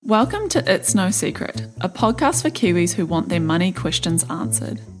Welcome to It's No Secret, a podcast for Kiwis who want their money questions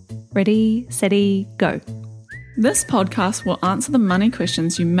answered. Ready, steady, go. This podcast will answer the money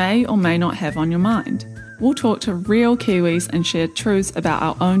questions you may or may not have on your mind. We'll talk to real Kiwis and share truths about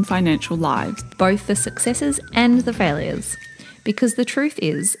our own financial lives. Both the successes and the failures. Because the truth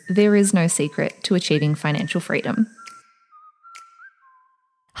is, there is no secret to achieving financial freedom.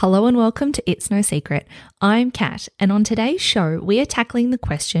 Hello and welcome to It's No Secret. I'm Kat, and on today's show, we are tackling the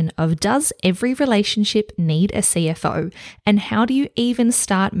question of does every relationship need a CFO, and how do you even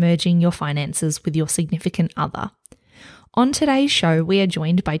start merging your finances with your significant other? On today's show, we are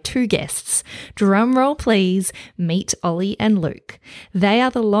joined by two guests. Drum roll please, meet Ollie and Luke. They are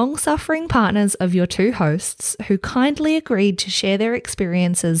the long-suffering partners of your two hosts who kindly agreed to share their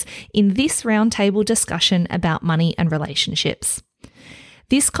experiences in this roundtable discussion about money and relationships.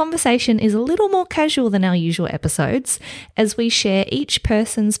 This conversation is a little more casual than our usual episodes, as we share each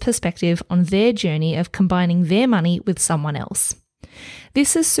person's perspective on their journey of combining their money with someone else.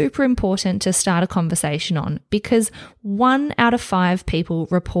 This is super important to start a conversation on because 1 out of 5 people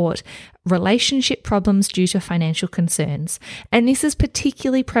report relationship problems due to financial concerns, and this is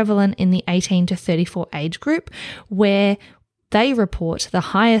particularly prevalent in the 18 to 34 age group, where they report the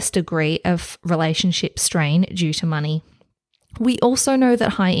highest degree of relationship strain due to money. We also know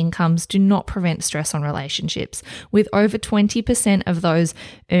that high incomes do not prevent stress on relationships, with over 20% of those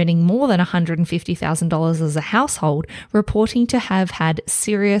earning more than $150,000 as a household reporting to have had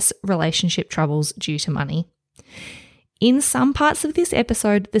serious relationship troubles due to money. In some parts of this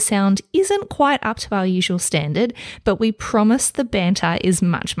episode, the sound isn't quite up to our usual standard, but we promise the banter is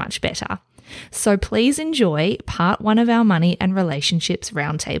much, much better. So please enjoy part 1 of our money and relationships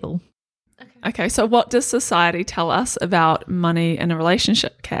roundtable. Okay, so what does society tell us about money in a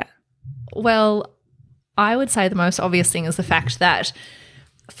relationship, Kat? Well, I would say the most obvious thing is the fact that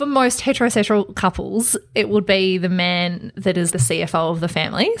for most heterosexual couples, it would be the man that is the CFO of the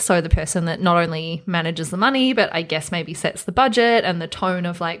family. So the person that not only manages the money, but I guess maybe sets the budget and the tone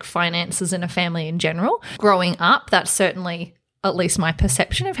of like finances in a family in general. Growing up, that's certainly at least my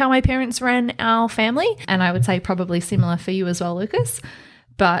perception of how my parents ran our family. And I would say probably similar for you as well, Lucas.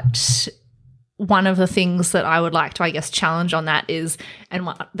 But one of the things that I would like to, I guess, challenge on that is, and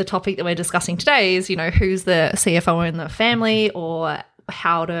the topic that we're discussing today is, who's the CFO in the family or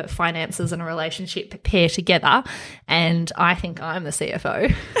how do finances and a relationship pair together. And I think I'm the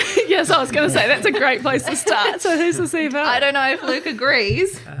CFO. Yes, I was going to say that's a great place to start. So who's the CFO? I don't know if Luke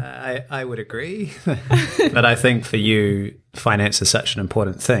agrees. I would agree. But I think for you, finance is such an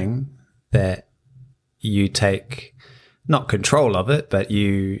important thing that you take not control of it, but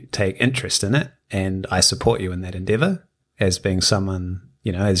you take interest in it. And I support you in that endeavor as being someone,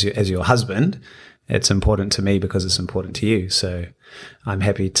 as your husband. It's important to me because it's important to you. So I'm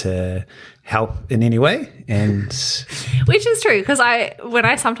happy to help in any way. And which is true, because when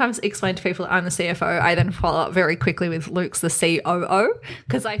I sometimes explain to people I'm the CFO, I then follow up very quickly with Luke's the COO,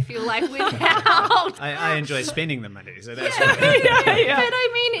 because I feel like without I enjoy spending the money. So that's yeah. But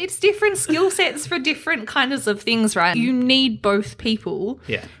I mean, it's different skill sets for different kinds of things, right? You need both people.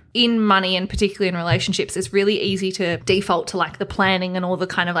 Yeah. In money and particularly in relationships, it's really easy to default to like the planning and all the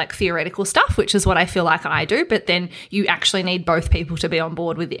kind of like theoretical stuff, which is what I feel like I do. But then you actually need both people to be on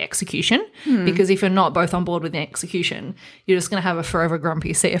board with the execution, because if you're not both on board with the execution, you're just going to have a forever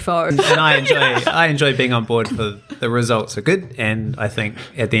grumpy CFO. And I enjoy being on board for the results are good. And I think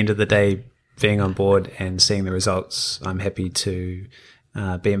at the end of the day, being on board and seeing the results, I'm happy to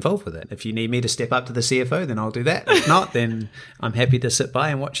be involved with it. If you need me to step up to the CFO, then I'll do that. If not, then I'm happy to sit by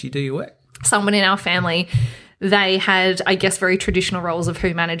and watch you do your work. Someone in our family, they had, I guess, very traditional roles of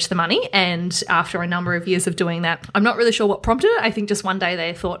who managed the money. And after a number of years of doing that, I'm not really sure what prompted it. I think just one day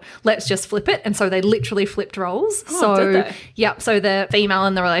they thought, let's just flip it. And so they literally flipped roles. Oh, did they? Yeah. So the female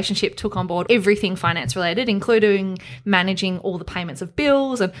in the relationship took on board everything finance related, including managing all the payments of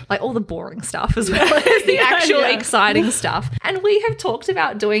bills and like all the boring stuff as well as the actual exciting stuff. And we have talked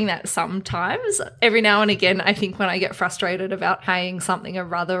about doing that sometimes. Every now and again, I think when I get frustrated about paying something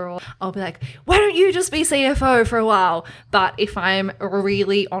or other, or I'll be like, why don't you just be CFO for a while? But if I'm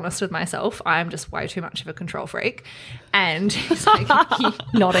really honest with myself, I'm just way too much of a control freak. And he's like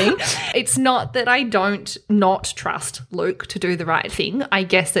nodding. It's not that I don't not trust Luke to do the right thing. I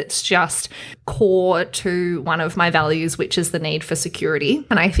guess it's just core to one of my values, which is the need for security.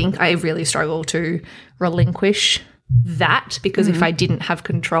 And I think I really struggle to relinquish that, because if I didn't have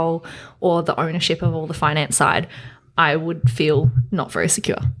control or the ownership of all the finance side, I would feel not very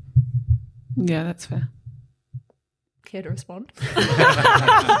secure. Yeah, that's fair. care to respond?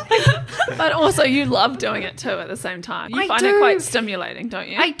 But also you love doing it too at the same time. You find it quite stimulating, don't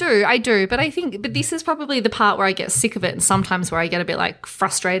you? I do. But this is probably the part where I get sick of it, and sometimes where I get a bit like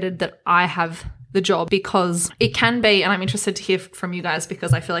frustrated that I have the job, because it can be, and I'm interested to hear from you guys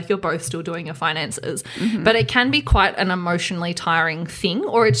because I feel like you're both still doing your finances, but it can be quite an emotionally tiring thing,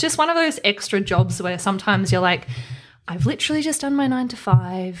 or it's just one of those extra jobs where sometimes you're like, I've literally just done my 9 to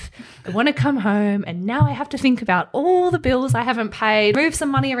 5. I want to come home and now I have to think about all the bills I haven't paid, move some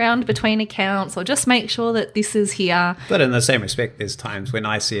money around between accounts, or just make sure that this is here. But in the same respect, there's times when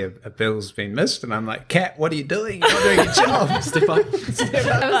I see a bill's been missed and I'm like, Kat, what are you doing? You're not doing your job. Step up.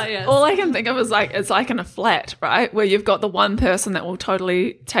 Yes. All I can think of is like, it's like in a flat, right? Where you've got the one person that will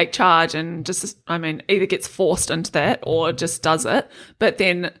totally take charge and just, either gets forced into that or just does it. But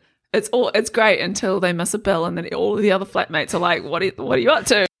then it's great until they miss a bill, and then all the other flatmates are like, what are you up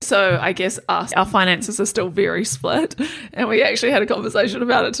to? So I guess our finances are still very split, and we actually had a conversation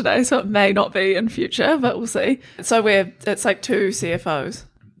about it today, so it may not be in future, but we'll see. So it's like 2 CFOs.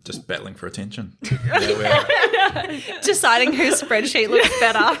 Just battling for attention. Deciding whose spreadsheet looks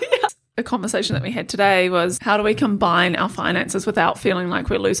better. A conversation that we had today was, how do we combine our finances without feeling like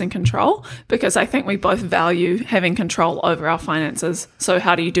we're losing control? Because I think we both value having control over our finances. So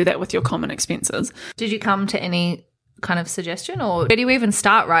how do you do that with your common expenses? Did you come to any kind of suggestion, or where do you even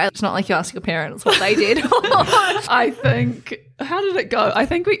start, right? It's not like you ask your parents what they did. I think, how did it go? I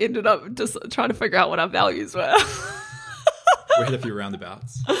think we ended up just trying to figure out what our values were. We had a few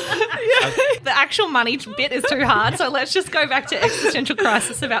roundabouts. The actual money bit is too hard, so let's just go back to existential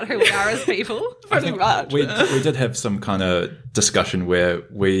crisis about who we are as people. Pretty much. We did have some kind of discussion where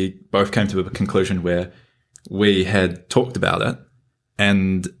we both came to a conclusion where we had talked about it,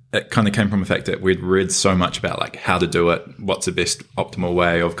 and it kind of came from the fact that we'd read so much about like how to do it, what's the best optimal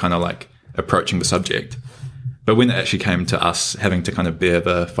way of kind of like approaching the subject. But when it actually came to us having to kind of bear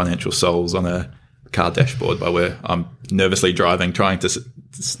the financial souls on a car dashboard by where I'm nervously driving, trying to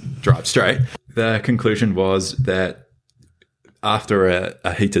drive straight, the conclusion was that after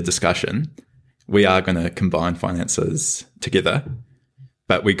a heated discussion, we are going to combine finances together,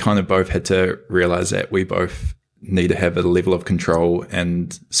 but we kind of both had to realize that we both need to have a level of control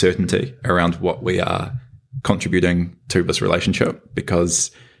and certainty around what we are contributing to this relationship,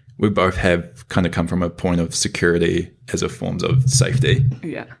 because we both have kind of come from a point of security as a form of safety.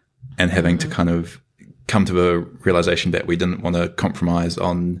 Yeah. And having to kind of come to a realization that we didn't want to compromise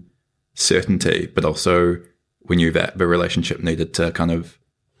on certainty, but also we knew that the relationship needed to kind of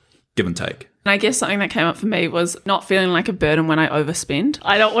give and take. And I guess something that came up for me was not feeling like a burden when I overspend.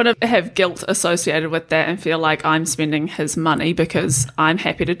 I don't want to have guilt associated with that and feel like I'm spending his money, because I'm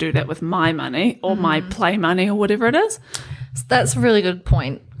happy to do that with my money or my play money or whatever it is. That's a really good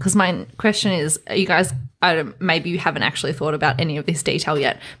point, because my question is, are you guys, maybe you haven't actually thought about any of this detail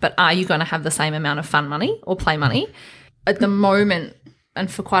yet, but are you going to have the same amount of fun money or play money? At the moment,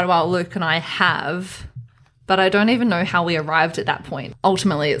 and for quite a while, Luke and I have, but I don't even know how we arrived at that point.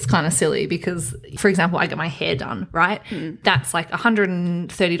 Ultimately, it's kind of silly because, for example, I get my hair done, right? That's like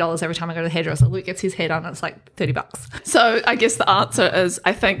 $130 every time I go to the hairdresser. Luke gets his hair done, it's like $30. So I guess the answer is,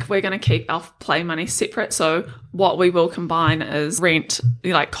 I think we're going to keep our play money separate. So what we will combine is rent,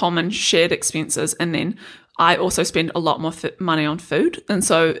 like common shared expenses, and then I also spend a lot more money on food. And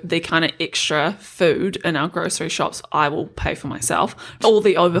so the kind of extra food in our grocery shops, I will pay for myself. All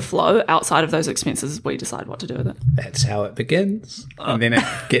the overflow outside of those expenses, we decide what to do with it. That's how it begins. And then it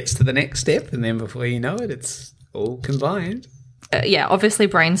gets to the next step. And then before you know it, it's all combined. Obviously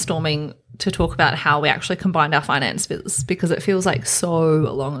brainstorming to talk about how we actually combined our finances, because it feels like so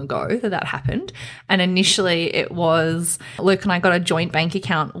long ago that happened. And initially it was Luke and I got a joint bank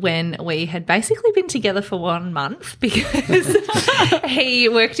account when we had basically been together for 1 month, because he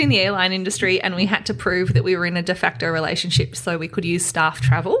worked in the airline industry and we had to prove that we were in a de facto relationship so we could use staff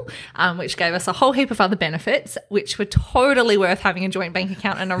travel, which gave us a whole heap of other benefits, which were totally worth having a joint bank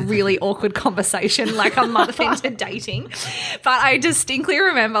account and a really awkward conversation like a month into dating. But I distinctly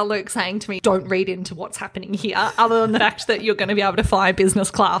remember Luke saying to me, don't read into what's happening here other than the fact that you're going to be able to fly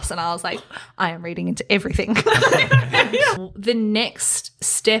business class. And I was like, I am reading into everything. The next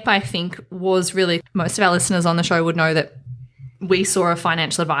step, I think, was really, most of our listeners on the show would know that we saw a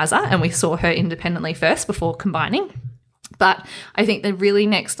financial advisor and we saw her independently first before combining. But I think the really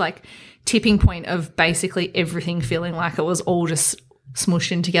next like tipping point of basically everything feeling like it was all just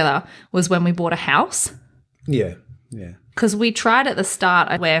smooshed in together was when we bought a house. Yeah. Because we tried at the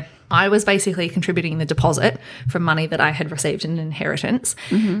start where I was basically contributing the deposit from money that I had received in inheritance,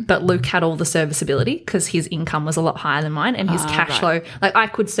 but Luke had all the serviceability because his income was a lot higher than mine, and his cash flow, like I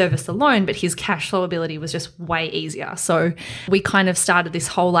could service the loan, but his cash flow ability was just way easier. So we kind of started this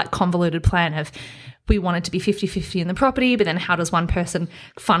whole like convoluted plan of we wanted to be 50-50 in the property, but then how does one person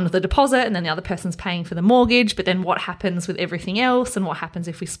fund the deposit and then the other person's paying for the mortgage, but then what happens with everything else and what happens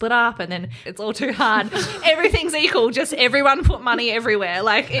if we split up, and then it's all too hard. Everything's equal, just everyone put money everywhere.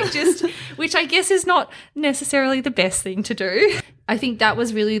 Like it just, which I guess is not necessarily the best thing to do. I think that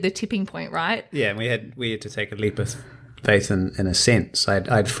was really the tipping point, right? Yeah, and we had to take a leap of faith in a sense. I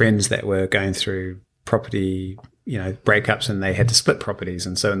had friends that were going through property breakups, and they had to split properties.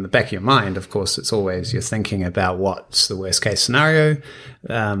 And so in the back of your mind, of course, it's always you're thinking about what's the worst case scenario.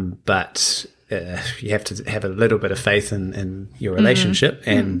 But you have to have a little bit of faith in your relationship.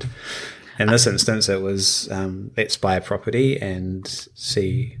 And in this instance, it was let's buy a property and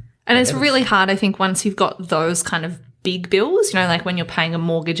see. And it's really hard, I think, once you've got those kind of big bills, like when you're paying a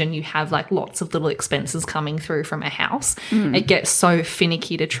mortgage and you have like lots of little expenses coming through from a house, it gets so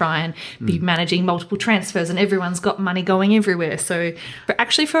finicky to try and be managing multiple transfers, and everyone's got money going everywhere. So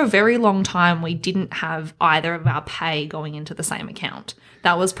for a very long time, we didn't have either of our pay going into the same account.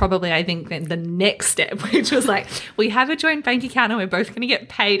 That was probably, I think, the next step, which was like, we have a joint bank account and we're both going to get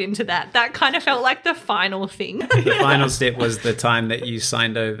paid into that. That kind of felt like the final thing. The final step was the time that you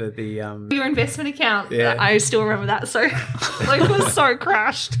signed over the... your investment account. Yeah. I still remember that. So Luke was so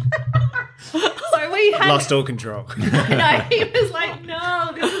crushed. So we had... Lost all control. No, he was like,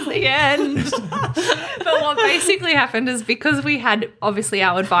 no, this is the end. But what basically happened is because we had obviously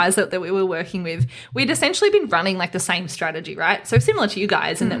our advisor that we were working with, we'd essentially been running like the same strategy, right? So similar to you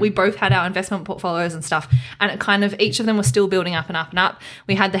guys in that we both had our investment portfolios and stuff, and it kind of, each of them was still building up and up and up.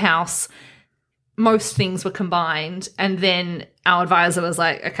 We had the house, most things were combined, and then our advisor was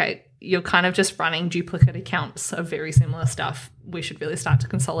like, okay, you're kind of just running duplicate accounts of very similar stuff. We should really start to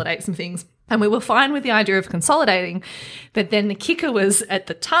consolidate some things. And we were fine with the idea of consolidating. But then the kicker was, at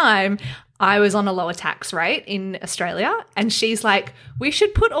the time, I was on a lower tax rate in Australia. And she's like, we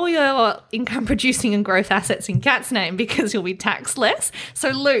should put all your income producing and growth assets in Kat's name because you'll be taxed less. So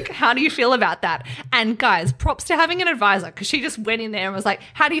Luke, how do you feel about that? And guys, props to having an advisor, because she just went in there and was like,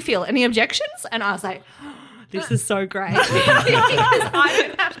 how do you feel? Any objections? And I was like, this is so great because I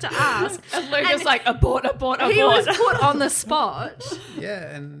don't have to ask. And Luke was like, abort. He was put on the spot.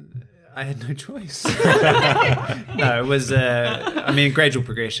 Yeah, and I had no choice. No, it was, gradual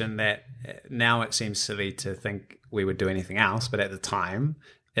progression that now it seems silly to think we would do anything else, but at the time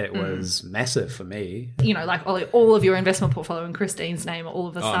it was massive for me. Like all of your investment portfolio in Christine's name all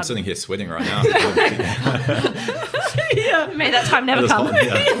of a sudden. I'm sitting here sweating right now. Yeah. May that time never come.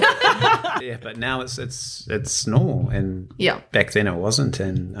 Yeah, but now it's normal, and back then it wasn't,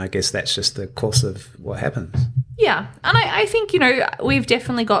 and I guess that's just the course of what happens. Yeah, and I think, we've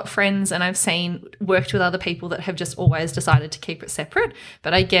definitely got friends, and I've worked with other people that have just always decided to keep it separate,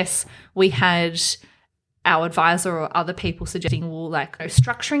 but I guess we had our advisor or other people suggesting,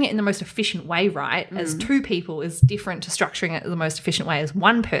 structuring it in the most efficient way, right, as two people is different to structuring it in the most efficient way as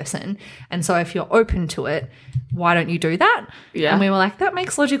one person. And so if you're open to it, why don't you do that? Yeah. And we were like, that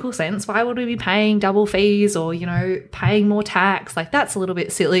makes logical sense. Why would we be paying double fees or, paying more tax? Like, that's a little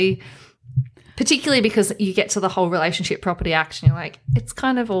bit silly. Particularly because you get to the whole Relationship Property Act and you're like, it's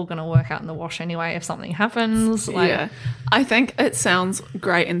kind of all going to work out in the wash anyway if something happens. Yeah. I think it sounds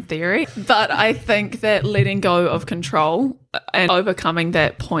great in theory, but I think that letting go of control and overcoming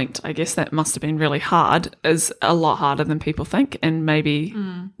that point, I guess that must have been really hard, is a lot harder than people think, and maybe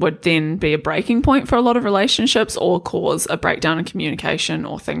would then be a breaking point for a lot of relationships or cause a breakdown in communication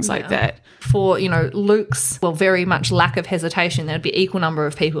or things like that. For, Luke's, very much lack of hesitation, there'd be equal number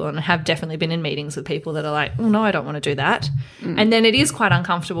of people, and I have definitely been in meetings with people that are like, oh, no, I don't want to do that. And then it is quite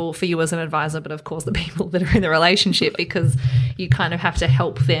uncomfortable for you as an advisor, but of course the people that are in the relationship, because you kind of have to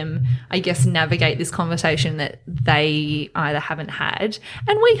help them, I guess, navigate this conversation that they either haven't had,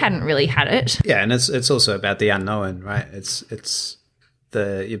 and we hadn't really had it. Yeah, and it's also about the unknown, right? It's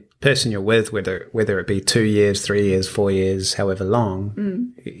the person you're with, whether it be 2 years, 3 years, 4 years, however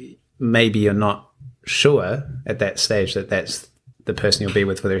long, maybe you're not sure at that stage that that's the person you'll be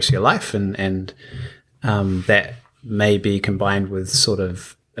with for the rest of your life, and that may be combined with sort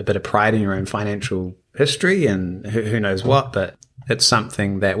of a bit of pride in your own financial history and who knows what, but it's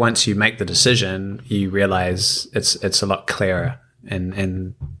something that once you make the decision, you realize it's a lot clearer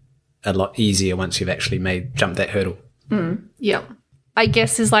and a lot easier once you've actually jumped that hurdle. Yeah. I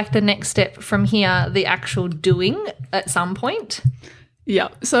guess is like the next step from here, the actual doing at some point. Yeah.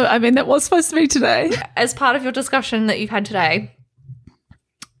 So, that was supposed to be today. As part of your discussion that you've had today,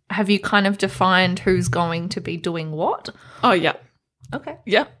 have you kind of defined who's going to be doing what? Oh, yeah. Okay.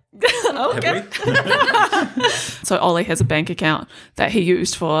 Yeah. Okay. So Ollie has a bank account that he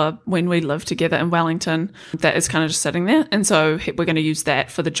used for when we lived together in Wellington that is kind of just sitting there. And so we're going to use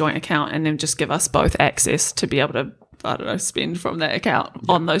that for the joint account and then just give us both access to be able to, I don't know, spend from that account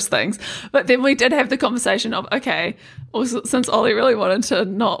on those things. But then we did have the conversation of, okay, also, since Ollie really wanted to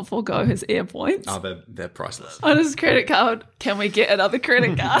not forego his air points. Oh, they're priceless. On his credit card, can we get another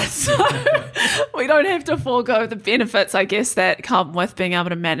credit card? So we don't have to forego the benefits, I guess, that come with being able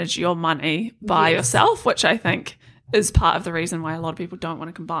to manage your money by yourself, which I think is part of the reason why a lot of people don't want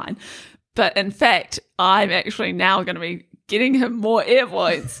to combine. But in fact, I'm actually now going to be getting him more air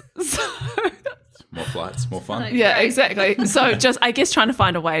points. So More flights, more fun. yeah, exactly. So just, I guess, trying to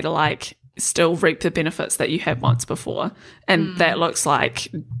find a way to like still reap the benefits that you had once before. And that looks like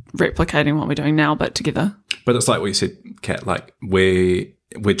replicating what we're doing now, but together. But it's like what you said, Kat, like we're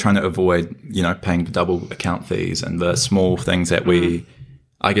trying to avoid, paying the double account fees and the small things that we,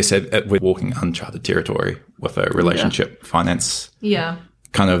 I guess, we're walking uncharted territory with a relationship finance. Yeah.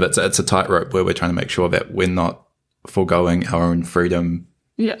 Kind of, it's a tightrope where we're trying to make sure that we're not foregoing our own freedom,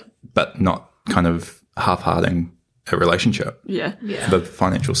 but not kind of half-hearting a relationship. Yeah. For the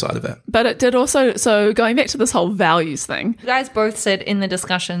financial side of it. But it did also, so going back to this whole values thing. You guys both said in the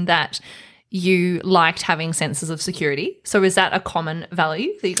discussion that you liked having senses of security. So is that a common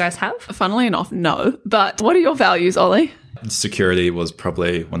value that you guys have? Funnily enough, no. But what are your values, Ollie? Security was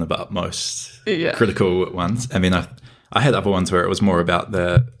probably one of the most Yeah. critical ones. I mean, I had other ones where it was more about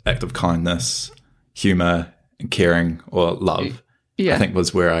the act of kindness, humour, and caring or love. Yeah. I think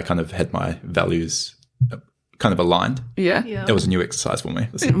was where I kind of had my values kind of aligned. Yeah. It was a new exercise for me.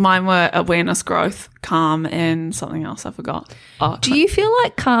 Mine were awareness, growth, calm, and something else I forgot. Oh, Do you feel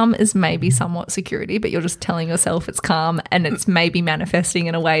like calm is maybe somewhat security, but you're just telling yourself it's calm and it's maybe manifesting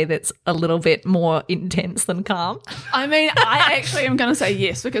in a way that's a little bit more intense than calm? I mean, I actually am going to say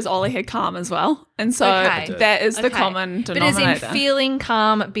yes because Ollie had calm as well. And so Okay. that is the Okay. common But denominator. as in feeling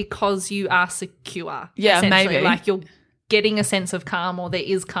calm because you are secure. Yeah, essentially. maybe. Like you're getting a sense of calm or there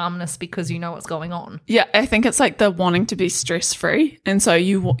is calmness because you know what's going on. Yeah, I think it's like the wanting to be stress-free. And so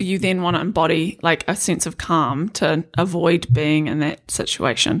you then want to embody like a sense of calm to avoid being in that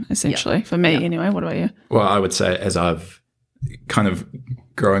situation, essentially. For me, anyway. What about you? Well, I would say as I've kind of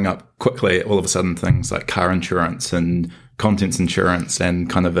growing up quickly, all of a sudden things like car insurance and contents insurance and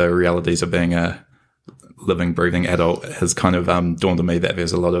kind of the realities of being a living, breathing adult has kind of dawned on me that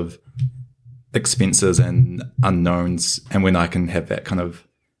there's a lot of expenses and unknowns. And when I can have that kind of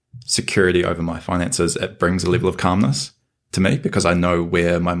security over my finances, it brings a level of calmness to me because I know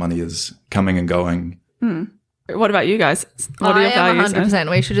where my money is coming and going. What about you guys? What are your I am values?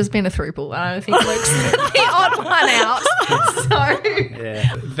 100%. We should just be in a throuple. I don't think Luke's the odd one out. So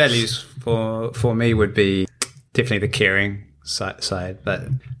Yeah, values for me would be definitely the caring side, but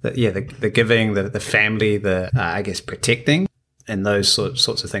the giving, the family, the I guess protecting, and those sorts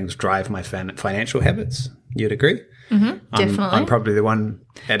of things drive my financial habits. You'd agree? definitely. I'm probably the one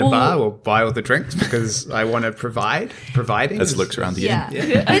at a bar will buy all the drinks because I want to providing. As looks around again.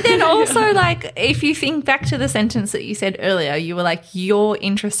 Yeah. But then also, like, if you think back to the sentence that you said earlier, you were like, you're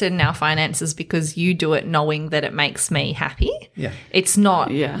interested in our finances because you do it knowing that it makes me happy. Yeah. It's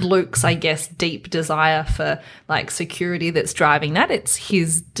not Yeah. Luke's, I guess, deep desire for like security that's driving that. It's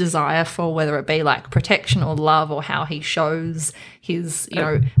his desire for whether it be like protection or love or how he shows his,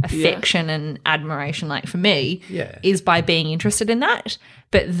 affection and admiration, like for me, is by being interested in that.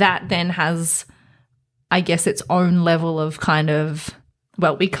 But that then has, I guess, its own level of kind of,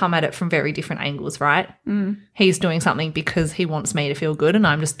 well, we come at it from very different angles, right? He's doing something because he wants me to feel good, and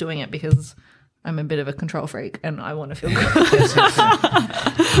I'm just doing it because I'm a bit of a control freak and I want to feel good.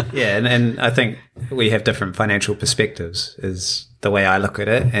 Yeah, and I think we have different financial perspectives is the way I look at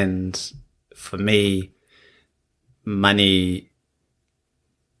it. And for me, money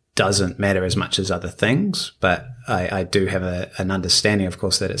doesn't matter as much as other things, but I do have an understanding, of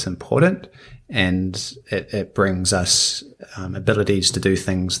course, that it's important, and it brings us abilities to do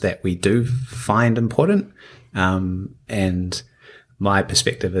things that we do find important. And my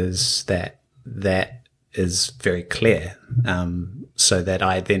perspective is that is very clear, so that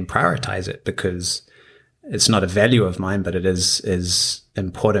I then prioritize it because it's not a value of mine, but it is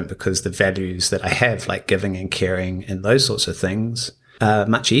important because the values that I have, like giving and caring and those sorts of things, are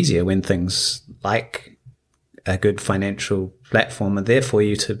much easier when things like a good financial platform are there for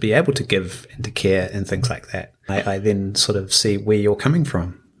you to be able to give and to care and things like that. I then sort of see where you're coming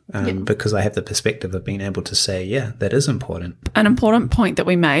from because I have the perspective of being able to say, yeah, that is important. An important point that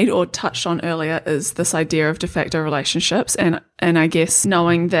we made or touched on earlier is this idea of de facto relationships. And I guess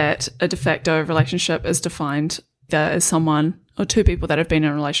knowing that a de facto relationship is defined as someone or two people that have been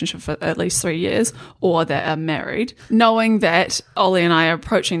in a relationship for at least 3 years or that are married. Knowing that Ollie and I are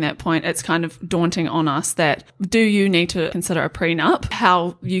approaching that point, it's kind of daunting on us that do you need to consider a prenup?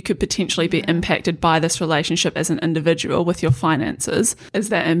 How you could potentially be impacted by this relationship as an individual with your finances. Is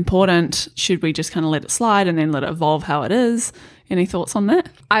that important? Should we just kind of let it slide and then let it evolve how it is? Any thoughts on that?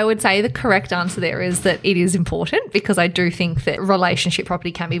 I would say the correct answer there is that it is important, because I do think that relationship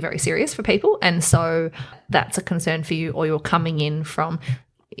property can be very serious for people. And so that's a concern for you, or you're coming in from,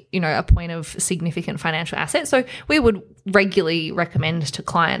 a point of significant financial asset. So we would regularly recommend to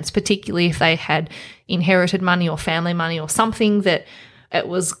clients, particularly if they had inherited money or family money or something, that it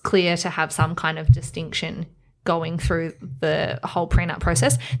was clear to have some kind of distinction going through the whole prenup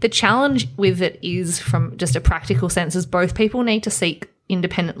process. The challenge with it is, from just a practical sense, is both people need to seek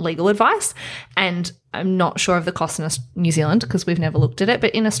independent legal advice. And I'm not sure of the cost in New Zealand because we've never looked at it,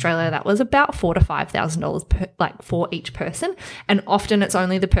 but in Australia that was about $4,000 to $5,000 for each person. And often it's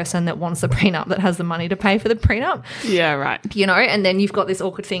only the person that wants the prenup that has the money to pay for the prenup. Yeah, right. And then you've got this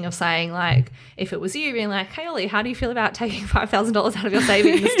awkward thing of saying, like, if it was you being like, hey Ollie, how do you feel about taking $5,000 out of your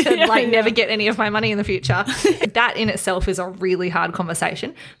savings to never get any of my money in the future? That in itself is a really hard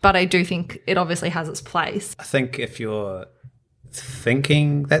conversation, but I do think it obviously has its place. I think if you're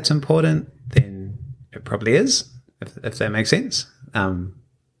thinking that's important, then it probably is, if that makes sense.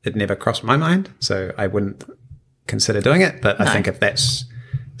 It never crossed my mind, so I wouldn't consider doing it. But I think if that's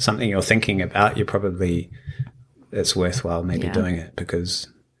something you're thinking about, it's worthwhile maybe doing it, because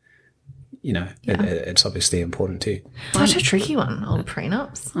it's obviously important too. Such a tricky one, old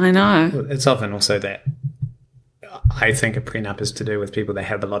prenups. I know. It's often also that I think a prenup is to do with people that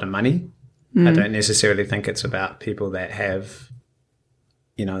have a lot of money. I don't necessarily think it's about people that have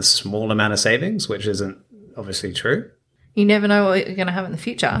a small amount of savings, which isn't obviously true. You never know what you're going to have in the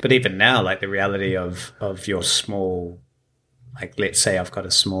future. But even now, like, the reality of your small, like, let's say I've got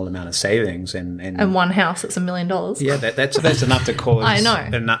a small amount of savings and one house that's $1 million. Yeah, that's enough to cause. I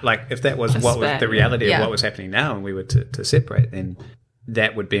know. Enough, like, if that was what was the reality of what was happening now, and we were to separate, then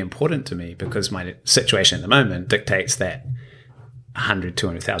that would be important to me, because my situation at the moment dictates that $100,000,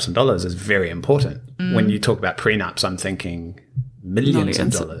 $200,000 is very important. When you talk about prenups, I'm thinking millions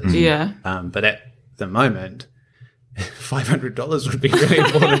of dollars. Yeah. But at the moment, $500 would be really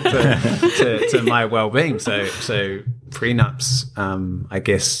important to my well-being. So prenups, I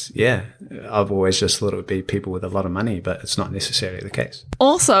guess, I've always just thought it would be people with a lot of money, but it's not necessarily the case.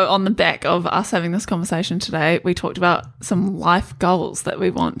 Also, on the back of us having this conversation today, we talked about some life goals that we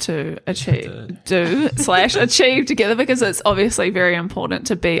want to achieve together, because it's obviously very important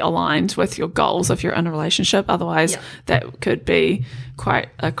to be aligned with your goals if you're in a relationship. Otherwise, that could be quite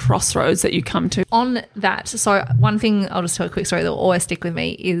a crossroads that you come to. On that, so one thing, I'll just tell a quick story that will always stick with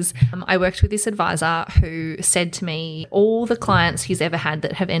me is I worked with this advisor who said to me all the clients he's ever had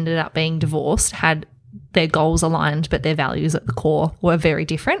that have ended up being divorced had their goals aligned, but their values at the core were very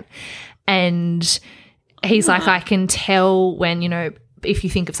different. And he's like, I can tell when, if you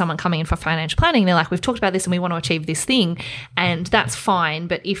think of someone coming in for financial planning, they're like, we've talked about this and we want to achieve this thing, and that's fine.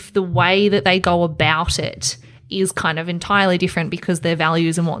 But if the way that they go about it is kind of entirely different because their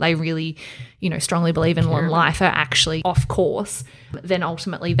values and what they really, strongly believe in life are actually off course, then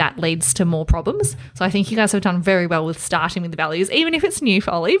ultimately that leads to more problems. So I think you guys have done very well with starting with the values, even if it's new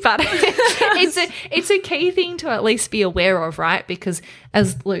for Ollie, but it's a key thing to at least be aware of, right? Because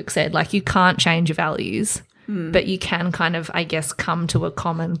as Luke said, like, you can't change your values, but you can kind of, I guess, come to a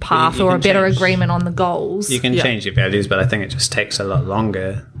common path or a better agreement on the goals. You can change your values, but I think it just takes a lot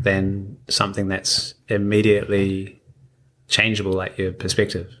longer than something that's immediately changeable, like your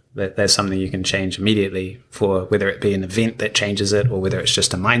perspective. There's something you can change immediately, for whether it be an event that changes it or whether it's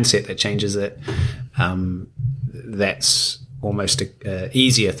just a mindset that changes it. That's almost an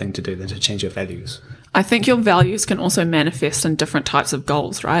easier thing to do than to change your values. I think your values can also manifest in different types of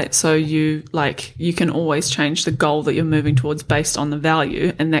goals, right? So you can always change the goal that you're moving towards based on the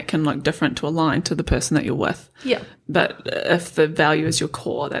value, and that can look different to align to the person that you're with. Yeah. But if the value is your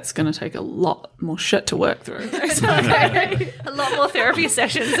core, that's going to take a lot more shit to work through. A lot more therapy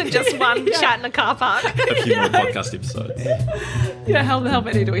sessions than just one chat in a car park. A few more podcast episodes. Yeah, how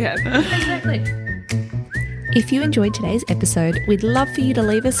many do we have? Exactly. If you enjoyed today's episode, we'd love for you to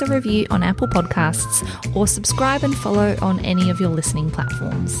leave us a review on Apple Podcasts or subscribe and follow on any of your listening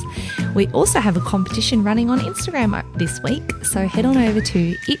platforms. We also have a competition running on Instagram this week, so head on over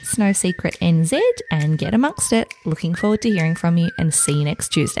to It's No Secret NZ and get amongst it. Looking forward to hearing from you and see you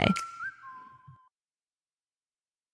next Tuesday.